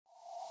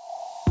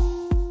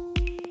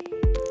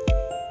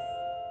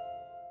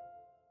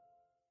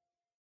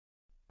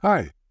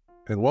Hi,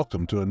 and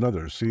welcome to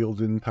another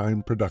Sealed in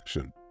Time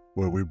production,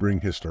 where we bring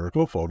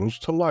historical photos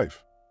to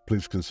life.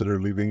 Please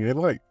consider leaving a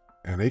like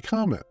and a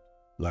comment,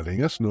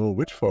 letting us know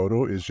which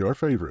photo is your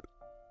favorite.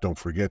 Don't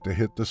forget to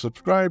hit the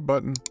subscribe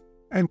button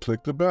and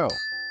click the bell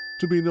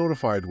to be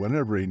notified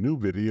whenever a new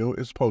video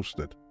is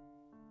posted.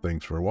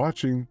 Thanks for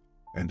watching,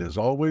 and as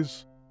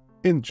always,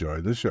 enjoy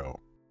the show.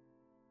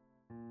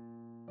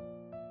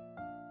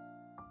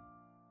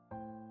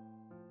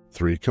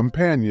 Three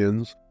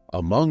companions,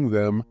 among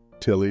them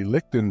Tilly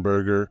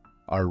Lichtenberger,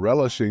 are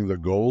relishing the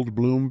Gold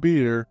Bloom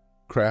beer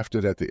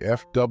crafted at the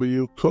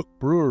F.W. Cook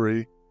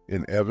Brewery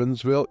in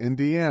Evansville,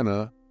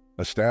 Indiana,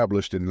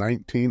 established in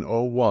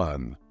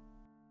 1901.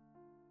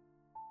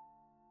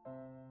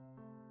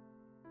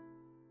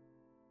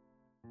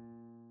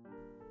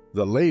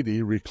 The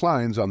lady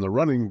reclines on the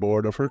running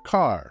board of her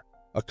car,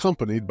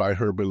 accompanied by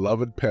her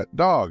beloved pet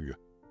dog.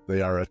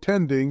 They are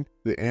attending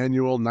the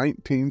annual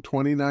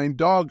 1929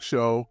 Dog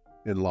Show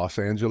in Los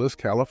Angeles,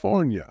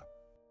 California.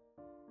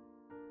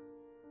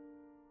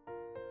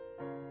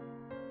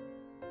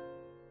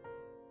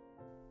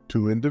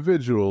 Two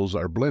individuals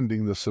are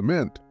blending the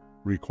cement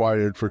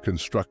required for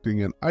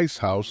constructing an ice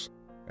house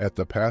at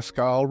the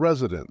Pascal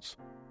residence,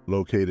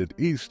 located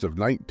east of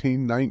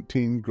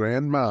 1919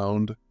 Grand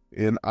Mound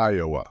in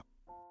Iowa.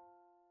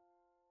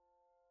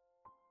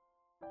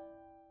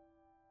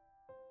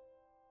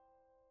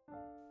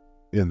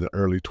 In the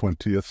early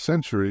 20th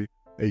century,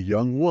 a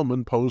young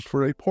woman posed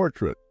for a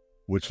portrait,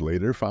 which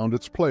later found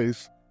its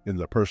place in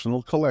the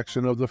personal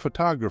collection of the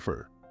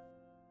photographer.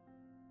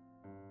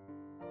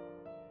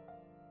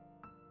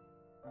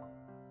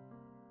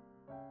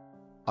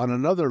 On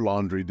another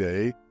laundry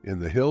day in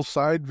the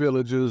hillside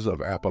villages of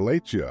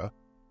Appalachia,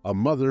 a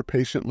mother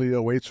patiently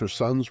awaits her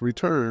son's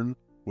return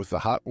with the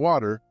hot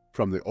water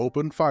from the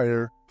open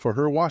fire for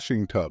her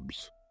washing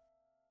tubs.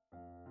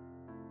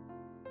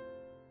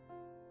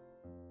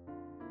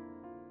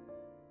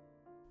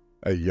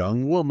 A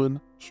young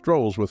woman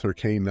strolls with her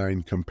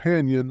canine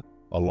companion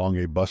along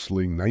a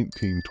bustling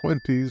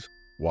 1920s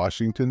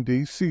Washington,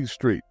 D.C.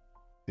 street,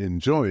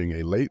 enjoying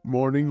a late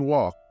morning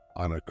walk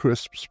on a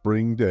crisp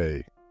spring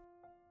day.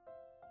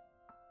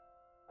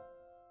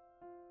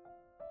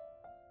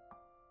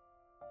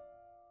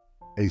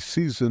 A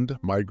seasoned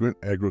migrant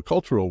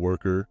agricultural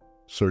worker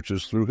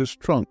searches through his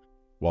trunk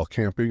while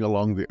camping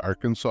along the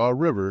Arkansas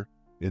River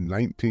in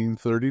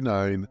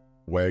 1939,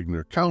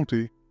 Wagner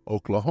County,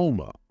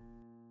 Oklahoma.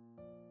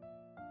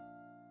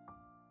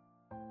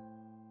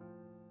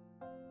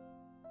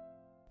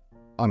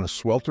 On a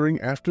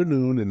sweltering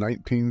afternoon in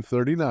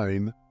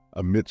 1939,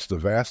 amidst the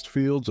vast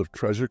fields of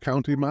Treasure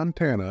County,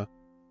 Montana,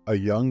 a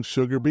young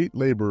sugar beet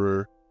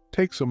laborer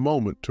takes a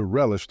moment to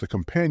relish the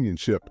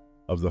companionship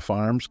of the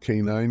farm's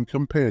canine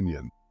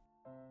companion.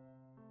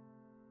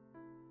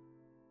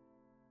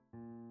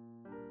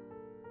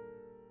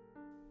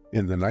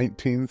 In the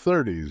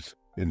 1930s,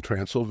 in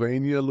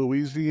Transylvania,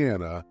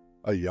 Louisiana,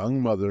 a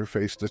young mother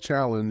faced the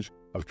challenge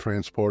of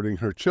transporting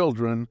her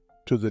children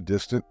to the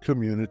distant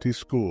community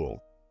school.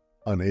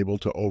 Unable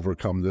to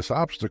overcome this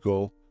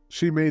obstacle,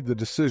 she made the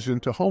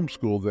decision to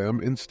homeschool them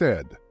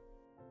instead.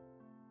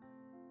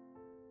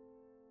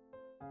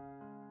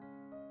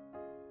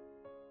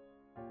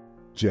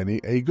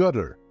 Jenny A.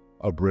 Gutter,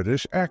 a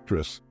British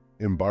actress,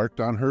 embarked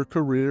on her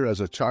career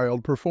as a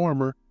child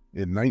performer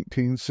in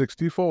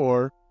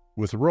 1964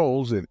 with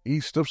roles in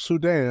East of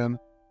Sudan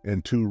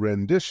and two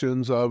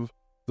renditions of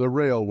The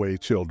Railway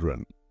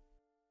Children.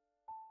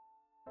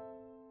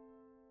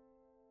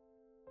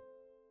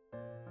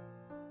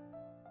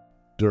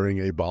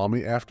 During a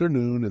balmy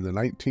afternoon in the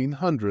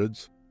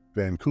 1900s,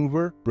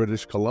 Vancouver,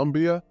 British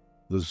Columbia,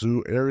 the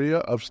zoo area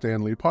of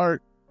Stanley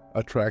Park,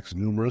 attracts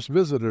numerous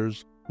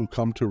visitors who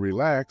come to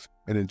relax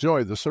and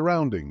enjoy the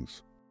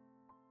surroundings.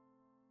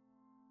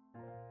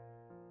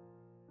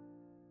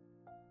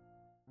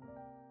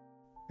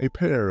 A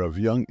pair of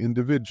young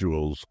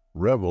individuals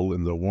revel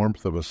in the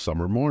warmth of a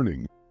summer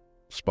morning,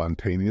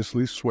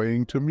 spontaneously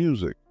swaying to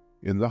music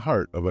in the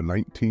heart of a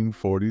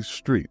 1940s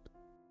street.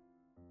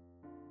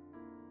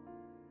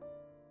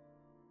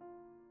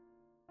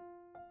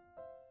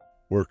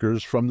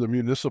 Workers from the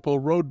Municipal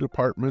Road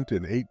Department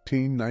in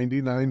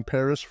 1899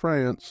 Paris,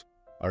 France,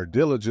 are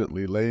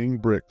diligently laying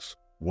bricks,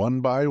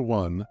 one by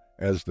one,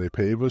 as they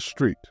pave a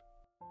street.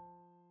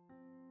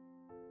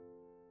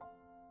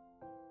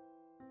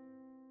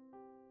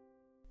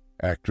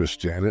 Actress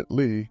Janet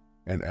Leigh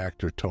and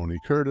actor Tony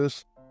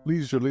Curtis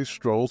leisurely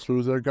stroll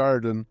through their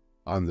garden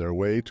on their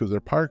way to their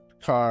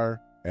parked car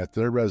at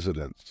their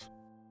residence.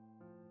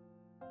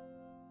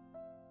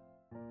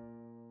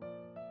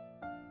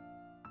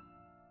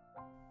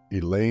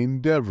 Elaine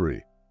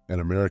Devery, an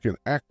American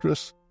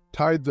actress,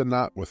 tied the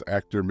knot with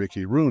actor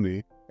Mickey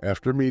Rooney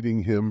after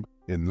meeting him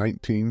in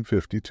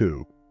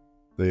 1952.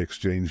 They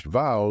exchanged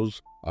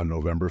vows on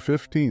November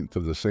 15th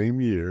of the same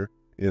year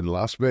in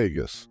Las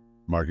Vegas,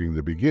 marking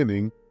the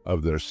beginning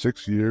of their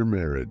 6-year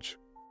marriage.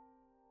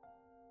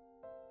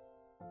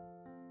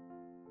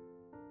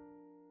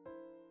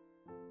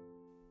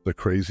 The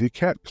Crazy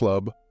Cat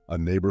Club, a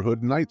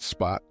neighborhood night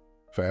spot,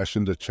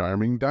 fashioned a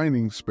charming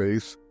dining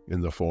space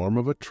in the form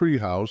of a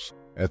treehouse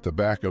at the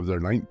back of their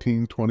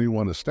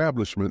 1921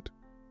 establishment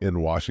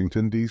in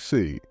Washington,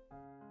 D.C.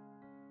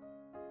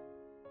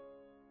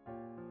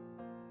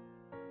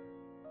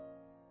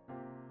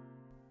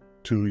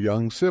 Two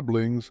young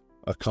siblings,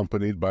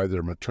 accompanied by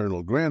their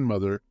maternal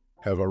grandmother,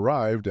 have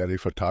arrived at a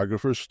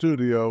photographer's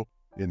studio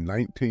in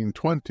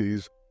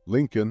 1920s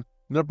Lincoln,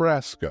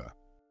 Nebraska.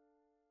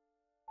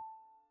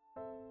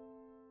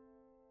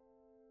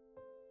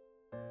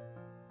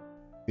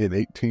 In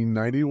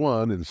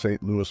 1891 in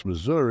St. Louis,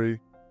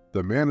 Missouri,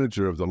 the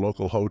manager of the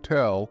local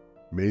hotel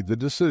made the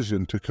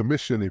decision to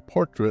commission a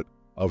portrait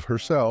of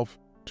herself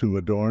to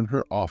adorn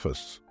her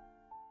office.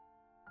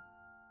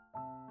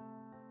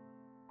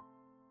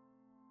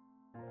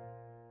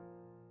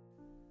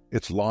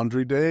 It's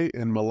laundry day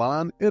in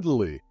Milan,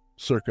 Italy,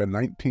 circa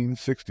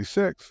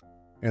 1966,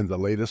 and the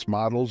latest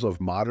models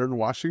of modern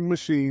washing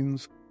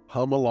machines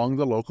hum along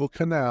the local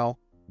canal,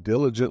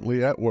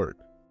 diligently at work.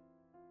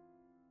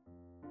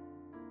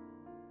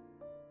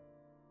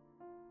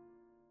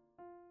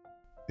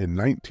 In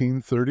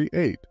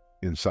 1938,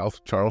 in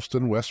South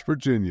Charleston, West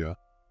Virginia,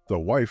 the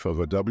wife of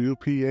a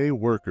WPA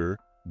worker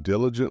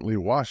diligently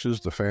washes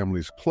the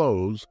family's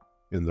clothes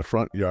in the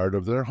front yard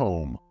of their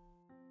home.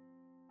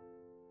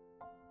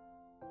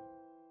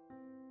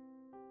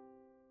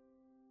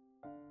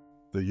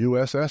 The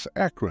USS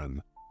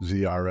Akron,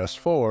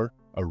 ZRS-4,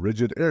 a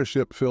rigid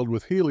airship filled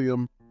with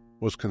helium,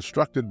 was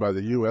constructed by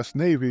the U.S.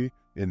 Navy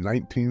in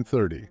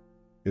 1930.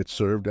 It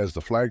served as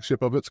the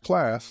flagship of its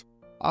class,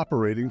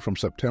 operating from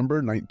September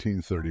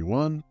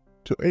 1931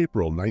 to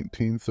April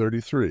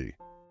 1933.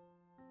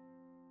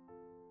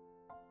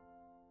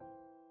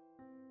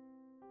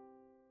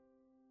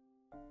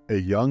 A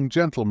young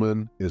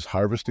gentleman is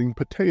harvesting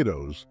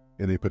potatoes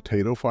in a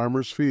potato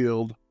farmer's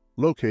field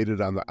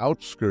located on the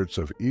outskirts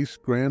of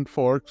East Grand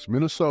Forks,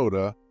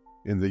 Minnesota,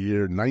 in the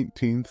year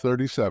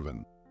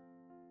 1937.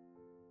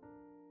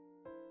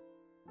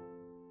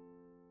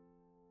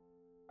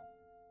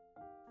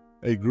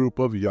 A group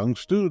of young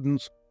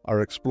students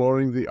are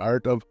exploring the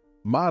art of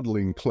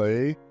modeling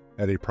clay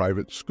at a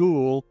private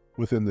school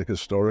within the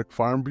historic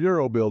Farm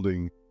Bureau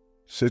building,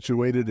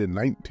 situated in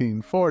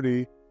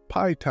 1940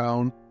 Pie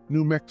Town,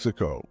 New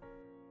Mexico.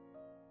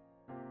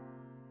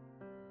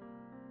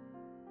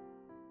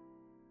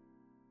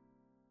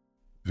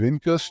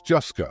 Vinkas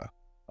Juska,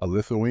 a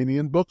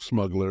Lithuanian book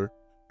smuggler,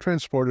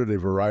 transported a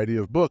variety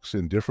of books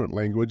in different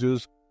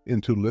languages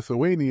into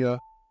Lithuania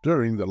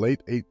during the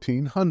late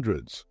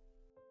 1800s.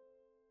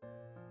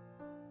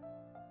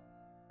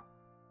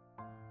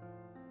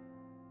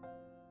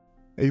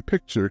 A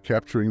picture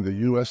capturing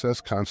the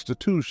USS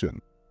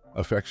Constitution,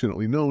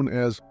 affectionately known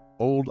as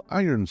Old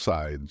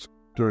Ironsides,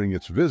 during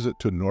its visit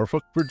to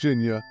Norfolk,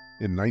 Virginia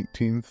in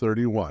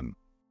 1931.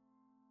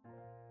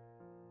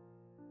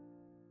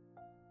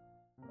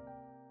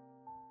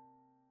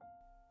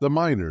 The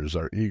miners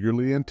are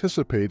eagerly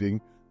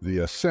anticipating the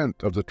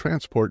ascent of the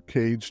transport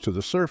cage to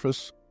the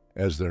surface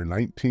as their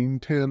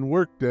 1910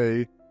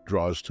 workday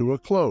draws to a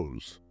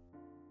close.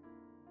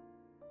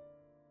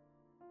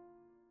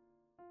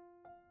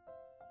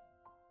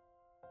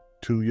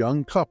 Two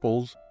young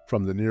couples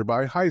from the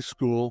nearby high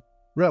school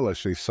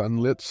relish a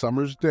sunlit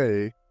summer's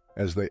day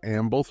as they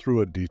amble through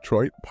a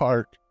Detroit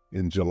park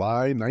in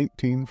July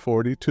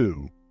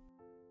 1942.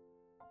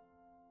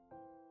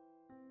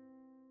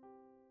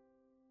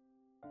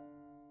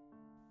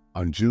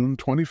 On June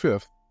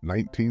 25,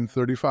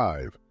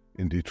 1935,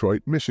 in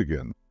Detroit,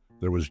 Michigan,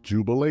 there was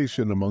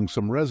jubilation among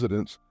some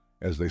residents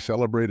as they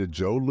celebrated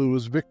Joe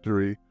Louis'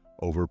 victory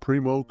over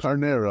Primo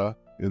Carnera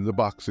in the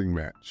boxing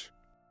match.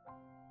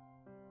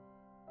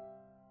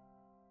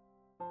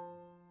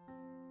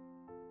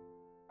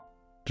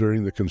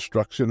 During the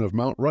construction of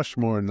Mount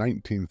Rushmore in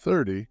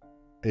 1930,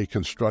 a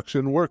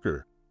construction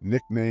worker,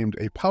 nicknamed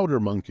a powder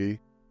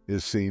monkey,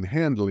 is seen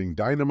handling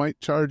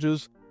dynamite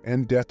charges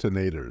and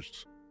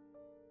detonators.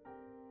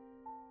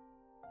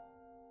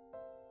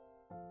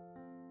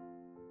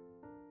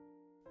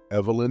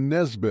 Evelyn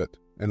Nesbit,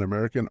 an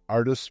American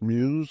artist,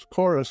 muse,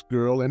 chorus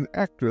girl, and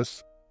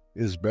actress,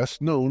 is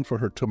best known for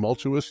her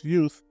tumultuous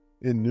youth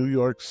in New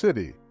York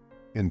City,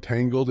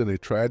 entangled in a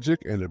tragic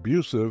and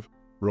abusive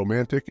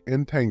romantic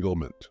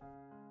entanglement.